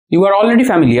You are already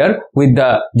familiar with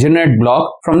the generate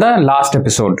block from the last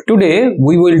episode. Today,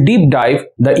 we will deep dive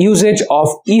the usage of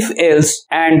if-else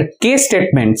and case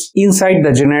statements inside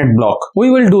the generate block. We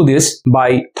will do this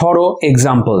by thorough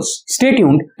examples. Stay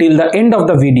tuned till the end of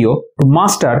the video to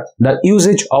master the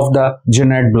usage of the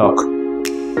generate block.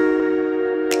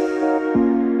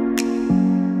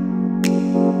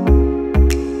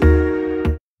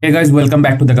 Hey guys, welcome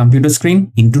back to the computer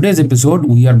screen. In today's episode,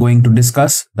 we are going to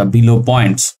discuss the below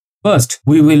points. First,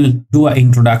 we will do an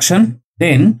introduction.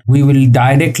 Then we will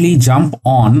directly jump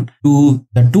on to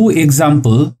the two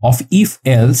examples of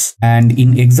if-else, and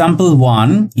in example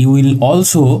 1, you will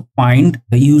also find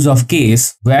the use of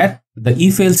case where the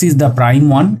if-else is the prime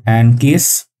one and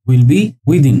case will be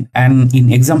within. And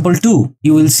in example 2,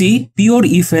 you will see pure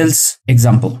if-else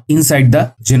example inside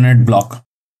the generate block.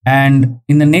 And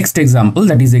in the next example,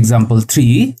 that is example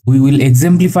 3, we will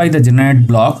exemplify the generate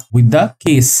block with the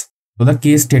case. So the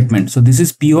case statement. So this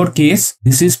is pure case,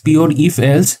 this is pure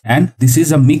if-else, and this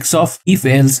is a mix of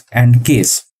if-else and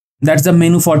case. That's the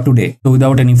menu for today. So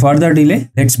without any further delay,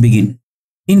 let's begin.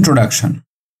 Introduction.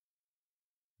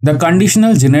 The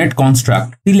conditional generate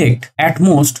construct select at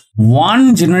most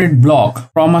one generate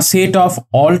block from a set of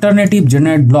alternative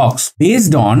generate blocks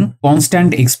based on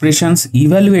constant expressions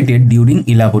evaluated during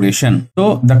elaboration.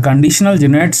 So the conditional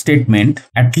generate statement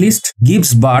at least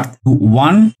gives birth to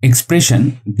one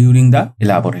expression during the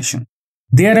elaboration.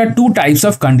 There are two types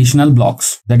of conditional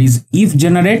blocks, that is if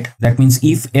generate, that means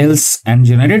if else and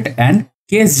generate, and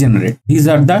case generate. These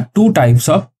are the two types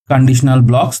of conditional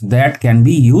blocks that can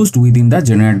be used within the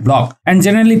generate block, and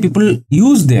generally people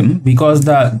use them because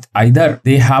either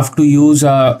they have to use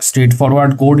a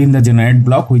straightforward code in the generate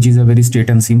block, which is a very straight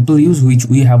and simple use, which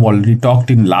we have already talked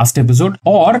in last episode,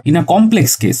 or in a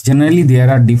complex case. Generally there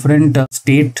are different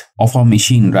state of a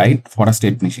machine, right, for a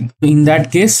state machine. So in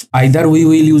that case, either we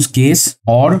will use case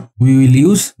or we will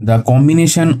use the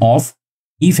combination of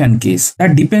if and case.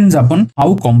 That depends upon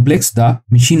how complex the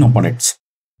machine operates.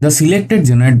 The selected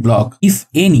generate block, if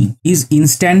any, is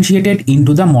instantiated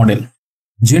into the model.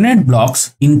 Generate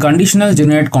blocks in conditional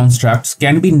generate constructs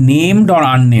can be named or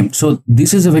unnamed. So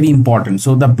this is a very important.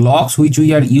 So the blocks which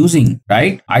we are using,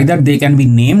 right, either they can be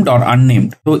named or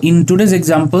unnamed. So in today's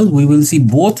example, we will see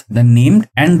both the named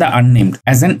and the unnamed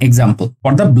as an example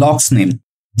for the block's name.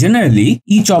 Generally,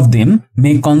 each of them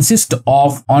may consist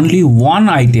of only one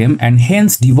item and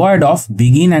hence devoid of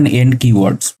begin and end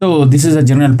keywords. So this is a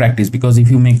general practice, because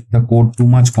if you make the code too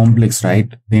much complex,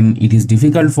 right, then it is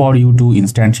difficult for you to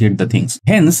instantiate the things.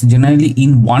 Hence, generally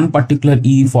in one particular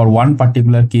if or one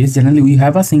particular case, generally we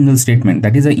have a single statement,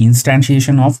 that is an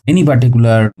instantiation of any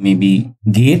particular maybe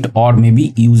gate or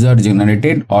maybe user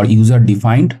generated or user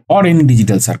defined or any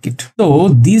digital circuit. So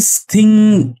this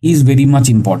thing is very much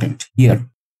important here.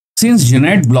 Since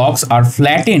generate blocks are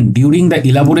flattened during the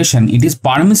elaboration, it is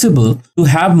permissible to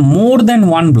have more than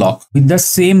one block with the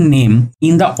same name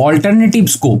in the alternative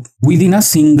scope within a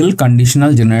single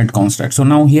conditional generate construct. So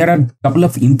now here are a couple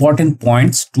of important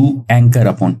points to anchor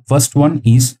upon. First one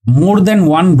is more than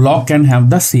one block can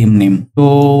have the same name.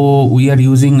 So we are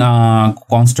using a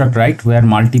construct, right, where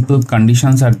multiple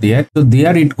conditions are there. So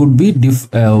there it could be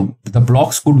the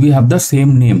blocks could be have the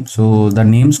same name. So the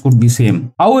names could be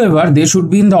same. However, they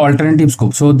should be in the alternative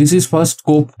scope. So this is first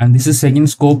scope and this is second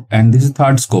scope and this is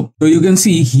third scope. So you can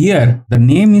see here the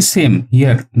name is same,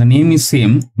 here the name is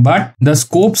same, but the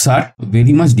scopes are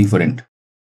very much different.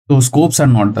 So scopes are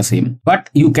not the same, but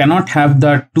you cannot have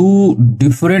the two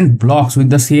different blocks with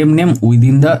the same name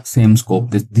within the same scope.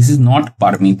 This is not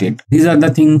permitted. These are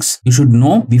the things you should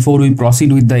know before we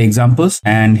proceed with the examples,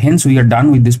 and hence we are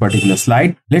done with this particular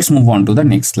slide. Let's move on to the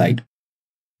next slide.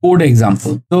 Code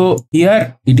example. So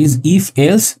here it is if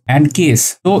else and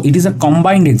case. So it is a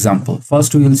combined example.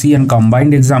 First we will see a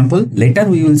combined example. Later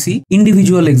we will see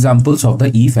individual examples of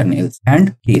the if and else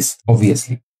and case,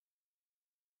 obviously.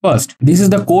 First, this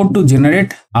is the code to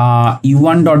generate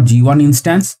u1.g1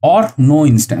 instance or no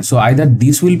instance. So either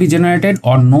this will be generated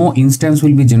or no instance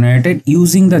will be generated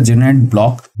using the generate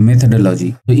block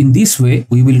methodology. So in this way,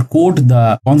 we will code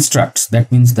the constructs,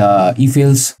 that means the if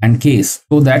else and case,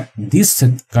 so that this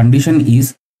condition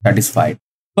is satisfied.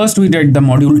 First, we did the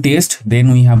module test.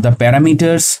 Then we have the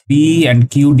parameters p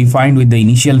and q defined with the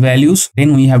initial values.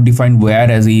 Then we have defined where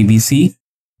as ABC.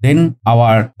 Then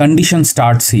our condition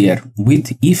starts here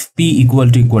with if p equal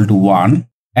to 1,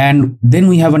 And then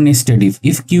we have a nested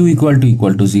if q equal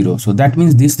to 0. So that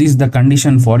means this is the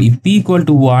condition for if p equal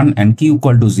to 1 and q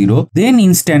equal to 0, then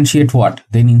instantiate what?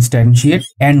 Then instantiate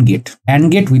AND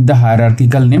gate with the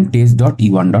hierarchical name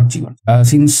test.e1.g1.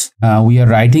 Since we are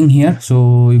writing here,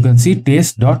 so you can see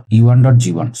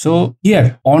test.e1.g1. So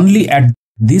here only at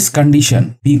this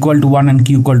condition p equal to 1 and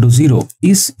q equal to 0,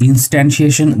 this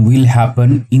instantiation will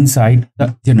happen inside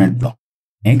the generate block.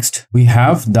 Next, we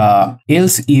have the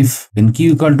else if then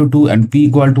q equal to 2 and p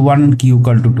equal to 1 and q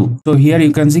equal to 2. So here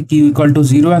you can see q equal to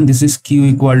 0 and this is q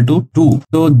equal to 2.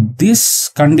 So this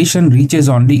condition reaches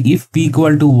only if p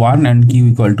equal to 1 and q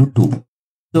equal to 2.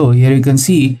 So here you can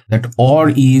see that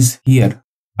OR is here,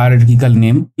 hierarchical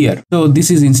name here. So this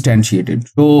is instantiated.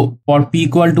 So for p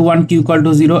equal to 1, q equal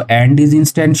to 0, AND is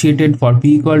instantiated. For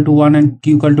p equal to 1 and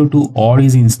q equal to 2, OR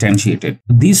is instantiated.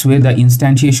 This way the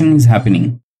instantiation is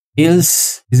happening.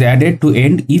 Else is added to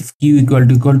end if q equal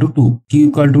to 2. Q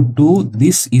equal to 2,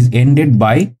 this is ended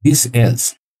by this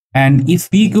else. And if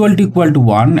p equal to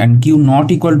 1 and q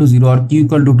not equal to 0 or q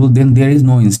equal to 2, then there is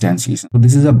no instantiation. So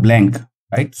this is a blank,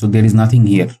 right? So there is nothing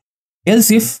here.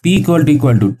 Else if p equal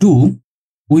to 2,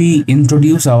 we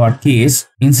introduce our case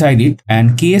inside it,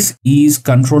 and case is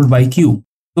controlled by q.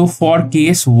 So for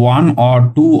case 1 or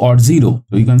 2 or 0,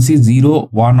 so you can see 0,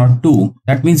 1 or 2.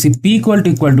 That means if p equal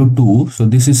to 2, so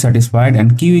this is satisfied,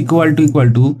 and q equal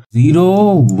to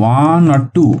 0, 1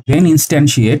 or 2, then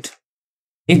instantiate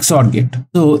XOR gate.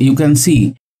 So you can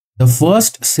see the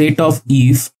first set of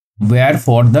if were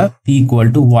for the p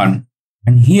equal to 1,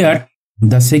 and here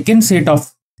the second set of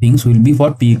things will be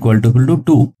for p equal to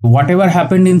 2. Whatever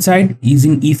happened inside is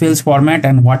in if else format,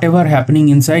 and whatever happening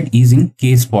inside is in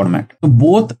case format. So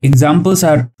both examples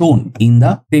are shown in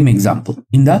the same example,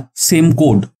 in the same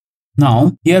code.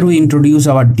 Now here we introduce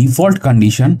our default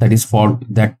condition, that is for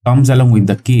that comes along with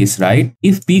the case, right?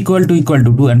 If p equal to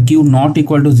 2 and q not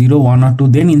equal to 0, 1 or 2,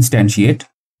 then instantiate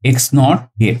x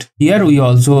not get. Here we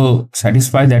also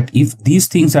satisfy that if these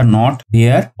things are not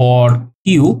there for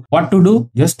q, what to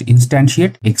do? Just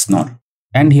instantiate x not.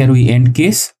 And here we end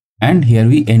case, and here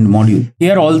we end module.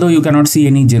 Here although you cannot see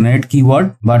any generate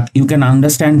keyword, but you can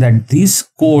understand that this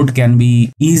code can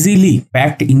be easily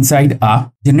packed inside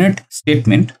a generate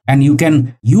statement, and you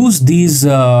can use these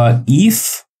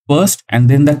if first and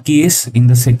then the case in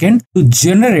the second to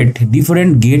generate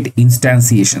different gate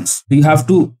instantiations. So you have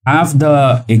to have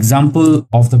the example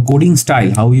of the coding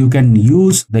style, how you can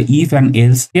use the if and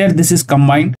else. Here this is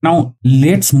combined. Now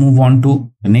let's move on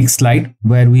to the next slide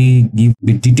where we give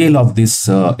the detail of this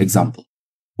example.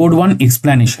 Code 1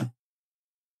 explanation.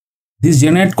 This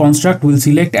generate construct will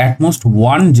select at most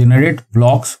one generate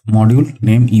blocks module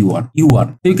name U1.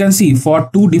 So you can see for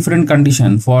two different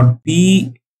conditions. For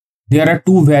P, there are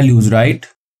two values, right?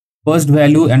 First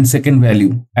value and second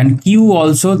value. And Q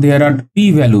also there are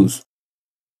P values,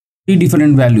 three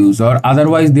different values, or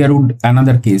otherwise there would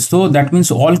another case. So that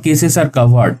means all cases are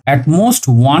covered. At most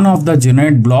one of the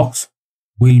generate blocks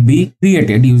will be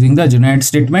created using the generate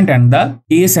statement and the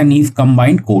case and if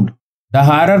combined code. The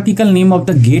hierarchical name of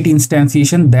the gate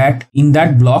instantiation that in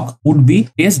that block would be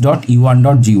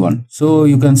test.e1.g1. So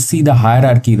you can see the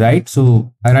hierarchy, right?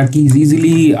 So hierarchy is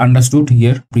easily understood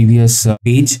here. Previous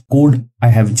page code I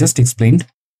have just explained.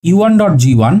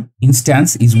 e1.g1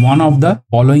 instance is one of the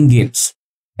following gates.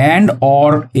 And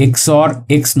or XOR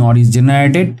XNOR is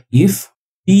generated if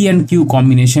P and Q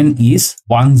combination is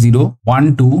 1 0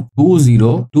 1 2 2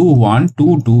 0 2 1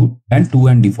 2 2 and 2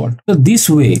 and default. So this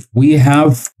way we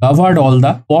have covered all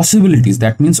the possibilities.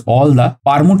 That means all the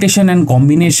permutation and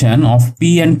combination of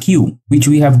P and Q, which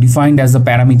we have defined as the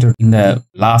parameter in the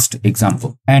last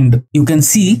example. And you can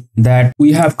see that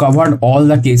we have covered all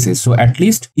the cases. So at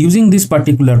least using this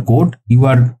particular code, you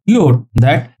are sure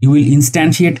that you will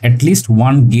instantiate at least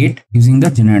one gate using the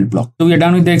generate block. So we are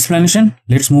done with the explanation.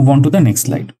 Let's move on to the next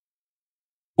slide.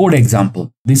 Code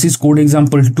example. This is code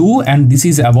example 2 and this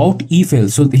is about if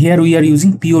else. So here we are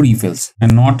using pure if else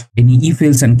and not any if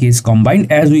else and case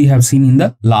combined as we have seen in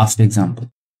the last example.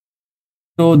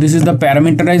 So this is the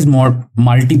parameterized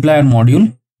multiplier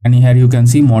module, and here you can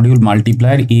see module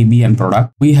multiplier A, B and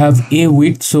product. We have A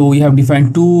width, so we have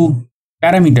defined two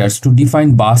parameters to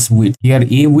define bus width. Here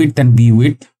A width and B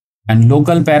width, and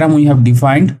local param we have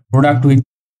defined product width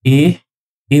A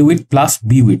width plus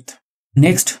B width.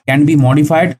 Next can be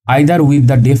modified either with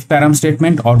the def param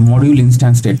statement or module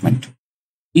instance statement.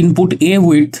 Input A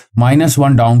width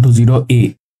 -1 down to 0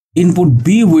 A. Input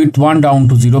B width 1 down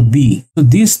to 0 B. So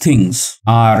these things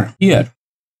are here.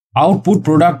 Output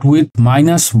product width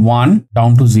 -1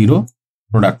 down to 0.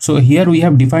 product. So here we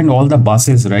have defined all the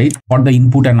buses, right, for the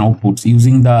input and outputs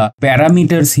using the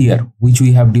parameters here, which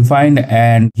we have defined,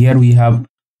 and here we have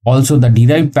also the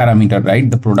derived parameter, right,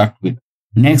 the product width.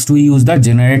 Next we use the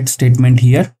generate statement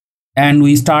here, and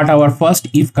we start our first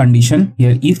if condition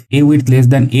here. If a width less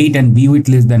than 8 and b width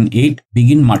less than 8,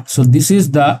 begin mult. So this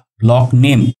is the block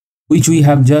name which we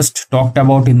have just talked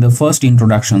about in the first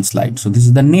introduction slide. So this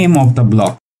is the name of the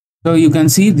block. So you can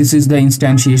see this is the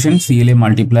instantiation CLA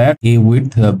multiplier. A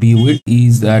width, b width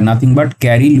is nothing but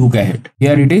carry look ahead.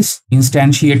 Here it is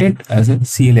instantiated as a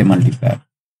CLA multiplier.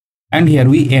 And here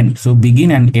we end. So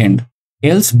begin and end.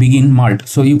 Else begin mult.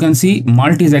 So you can see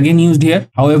mult is again used here.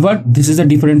 However, this is a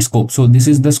different scope. So this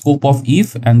is the scope of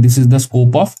if and this is the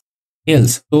scope of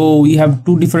else. So we have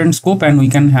two different scope and we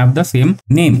can have the same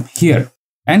name here.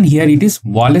 And here it is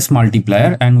Wallace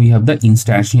multiplier, and we have the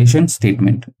instantiation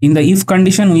statement. In the if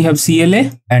condition we have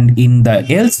CLA, and in the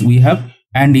else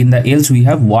we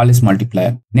have Wallace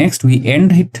multiplier. Next we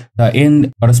end it. The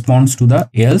end corresponds to the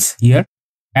else here.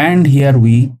 And here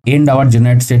we end our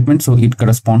generate statement, so it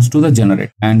corresponds to the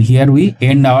generate. And here we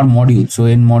end our module, so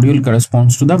end module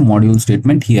corresponds to the module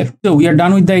statement here. So we are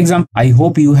done with the example. I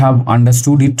hope you have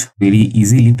understood it very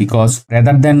easily, because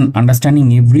rather than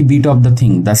understanding every bit of the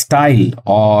thing, the style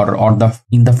or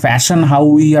in the fashion how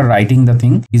we are writing the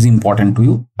thing is important to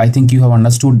you. I think you have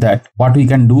understood that what we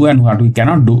can do and what we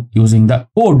cannot do using the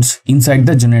codes inside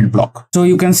the generate block. So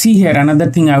you can see here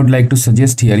another thing I would like to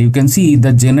suggest here. You can see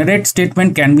the generate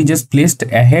statement can be just placed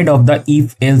ahead of the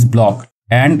if else block,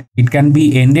 and it can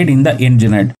be ended in the end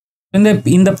generate. In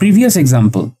the previous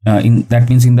example, that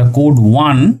means in the code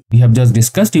 1 we have just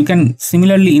discussed, you can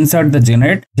similarly insert the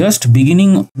generate just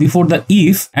beginning before the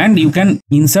if, and you can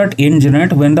insert end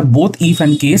generate when the both if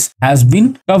and case has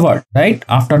been covered, right?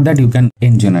 After that you can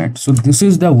end generate. So this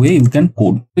is the way you can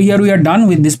code. So here we are done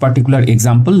with this particular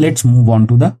example. Let's move on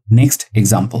to the next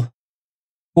example.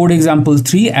 Code example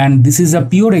 3, and this is a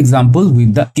pure example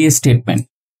with the case statement.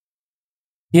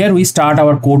 Here we start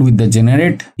our code with the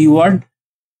generate keyword,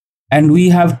 and we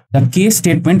have the case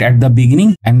statement at the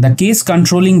beginning, and the case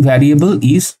controlling variable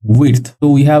is width. So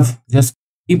we have just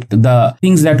skipped the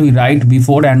things that we write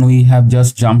before and we have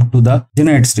just jumped to the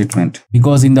generate statement,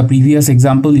 because in the previous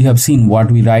example you have seen what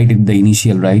we write in the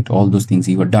initial, right? All those things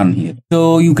you were done here.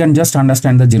 So you can just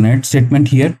understand the generate statement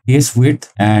here, case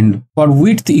width, and for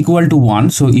width equal to 1.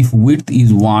 So if width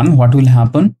is 1, what will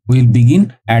happen? We'll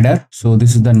begin adder. So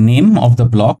this is the name of the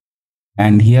block,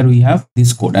 and here we have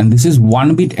this code, and this is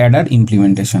 1-bit adder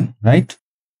implementation, right?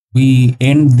 We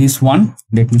end this one.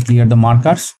 Let me clear the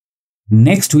markers.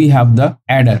 Next we have the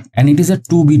adder, and it is a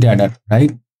 2-bit adder,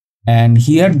 right? And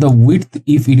here the width,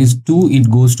 if it is 2, it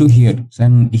goes to here,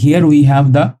 and here we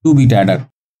have the 2-bit adder.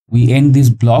 We end this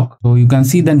block. So you can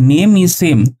see the name is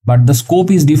same, but the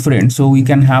scope is different, so we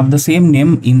can have the same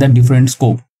name in the different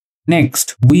scope.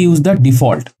 Next we use the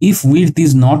default. If width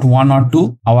is not 1 or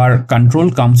 2, our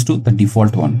control comes to the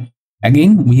default one.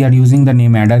 Again we are using the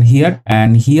name adder here,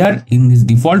 and here in this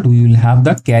default we will have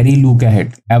the carry look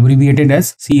ahead, abbreviated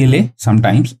as CLA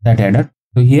sometimes, that adder.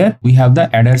 So here we have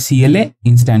the adder CLA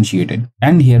instantiated,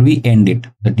 and here we end it.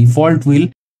 The default will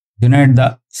generate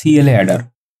the CLA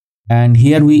adder, and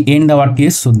here we end our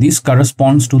case. So this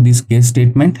corresponds to this case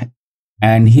statement,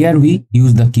 and here we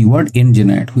use the keyword end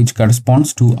generate, which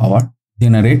corresponds to our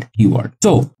generate keyword.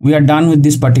 So we are done with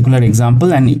this particular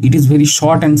example, and it is very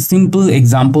short and simple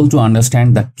example to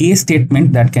understand the case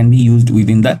statement that can be used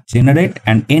within the generate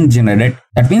and end generate,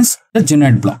 that means the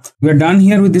generate block. We are done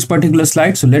here with this particular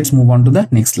slide, so let's move on to the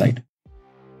next slide.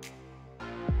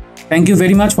 Thank you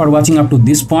very much for watching up to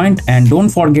this point, and don't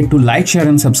forget to like, share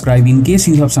and subscribe. In case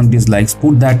you have some dislikes,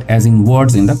 put that as in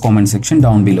words in the comment section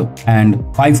down below,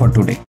 and bye for today.